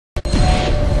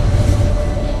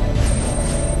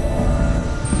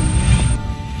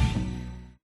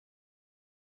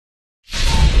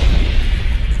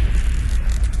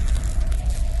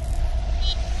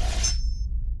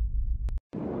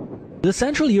The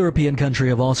Central European country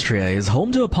of Austria is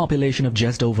home to a population of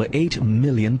just over 8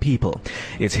 million people.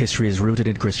 Its history is rooted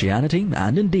in Christianity,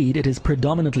 and indeed it is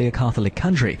predominantly a Catholic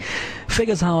country.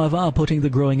 Figures, however, are putting the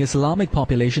growing Islamic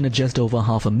population at just over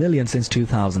 500,000 since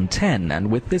 2010, and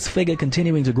with this figure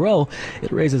continuing to grow,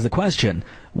 it raises the question,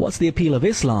 what's the appeal of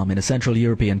Islam in a Central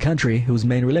European country whose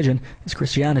main religion is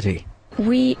Christianity?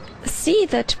 We see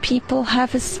that people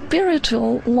have a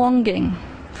spiritual longing,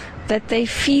 that they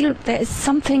feel there is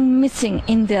something missing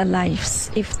in their lives.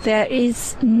 If there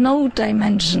is no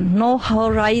dimension, no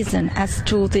horizon as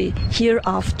to the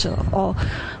hereafter, or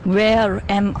where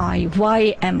am I,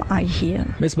 why am I here?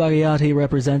 Ms. Bagayati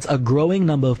represents a growing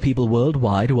number of people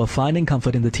worldwide who are finding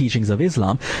comfort in the teachings of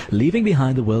Islam, leaving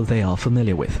behind the world they are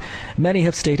familiar with. Many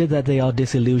have stated that they are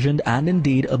disillusioned, and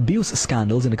indeed abuse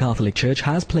scandals in the Catholic Church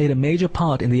has played a major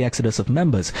part in the exodus of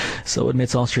members, so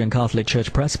admits Austrian Catholic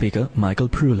Church press speaker Michael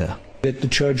Prühler. That the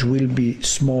church will be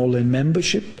small in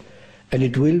membership and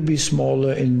it will be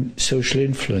smaller in social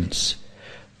influence.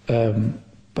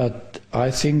 But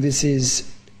I think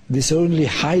this only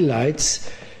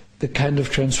highlights the kind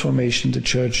of transformation the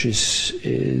church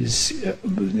is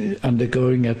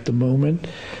undergoing at the moment,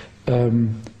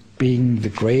 being the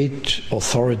great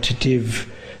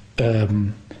authoritative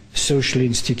social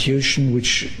institution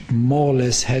which more or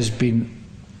less has been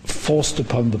forced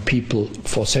upon the people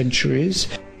for centuries.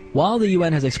 While the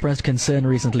UN has expressed concern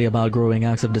recently about growing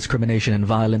acts of discrimination and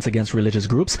violence against religious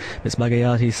groups, Ms.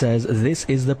 Bagayati says this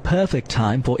is the perfect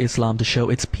time for Islam to show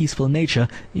its peaceful nature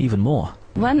even more.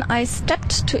 When I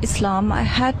stepped to Islam, I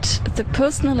had the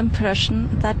personal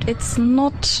impression that it's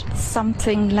not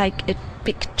something like a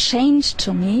big change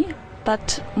to me,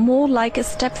 but more like a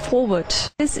step forward.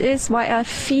 This is why I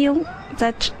feel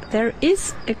that there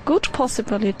is a good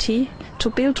possibility to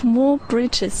build more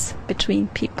bridges between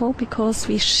people, because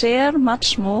we share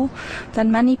much more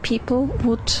than many people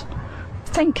would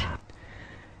think.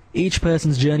 Each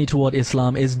person's journey toward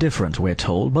Islam is different, we're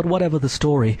told, but whatever the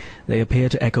story, they appear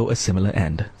to echo a similar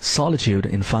end: solitude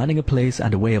in finding a place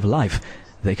and a way of life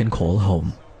they can call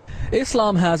home.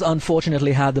 Islam has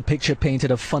unfortunately had the picture painted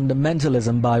of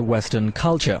fundamentalism by Western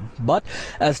culture, but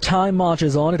as time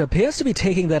marches on, it appears to be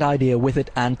taking that idea with it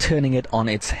and turning it on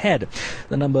its head.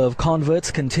 The number of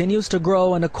converts continues to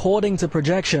grow, and according to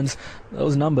projections,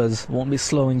 those numbers won't be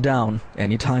slowing down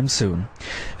anytime soon.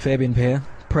 Fabian Peer,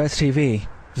 Press TV,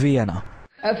 Vienna.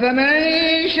 أفمن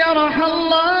شرح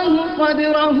الله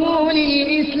صدره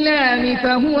للإسلام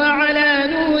فهو على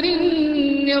نور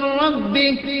من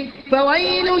ربه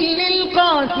فويل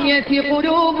للقاسية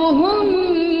قلوبهم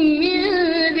من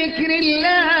ذكر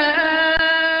الله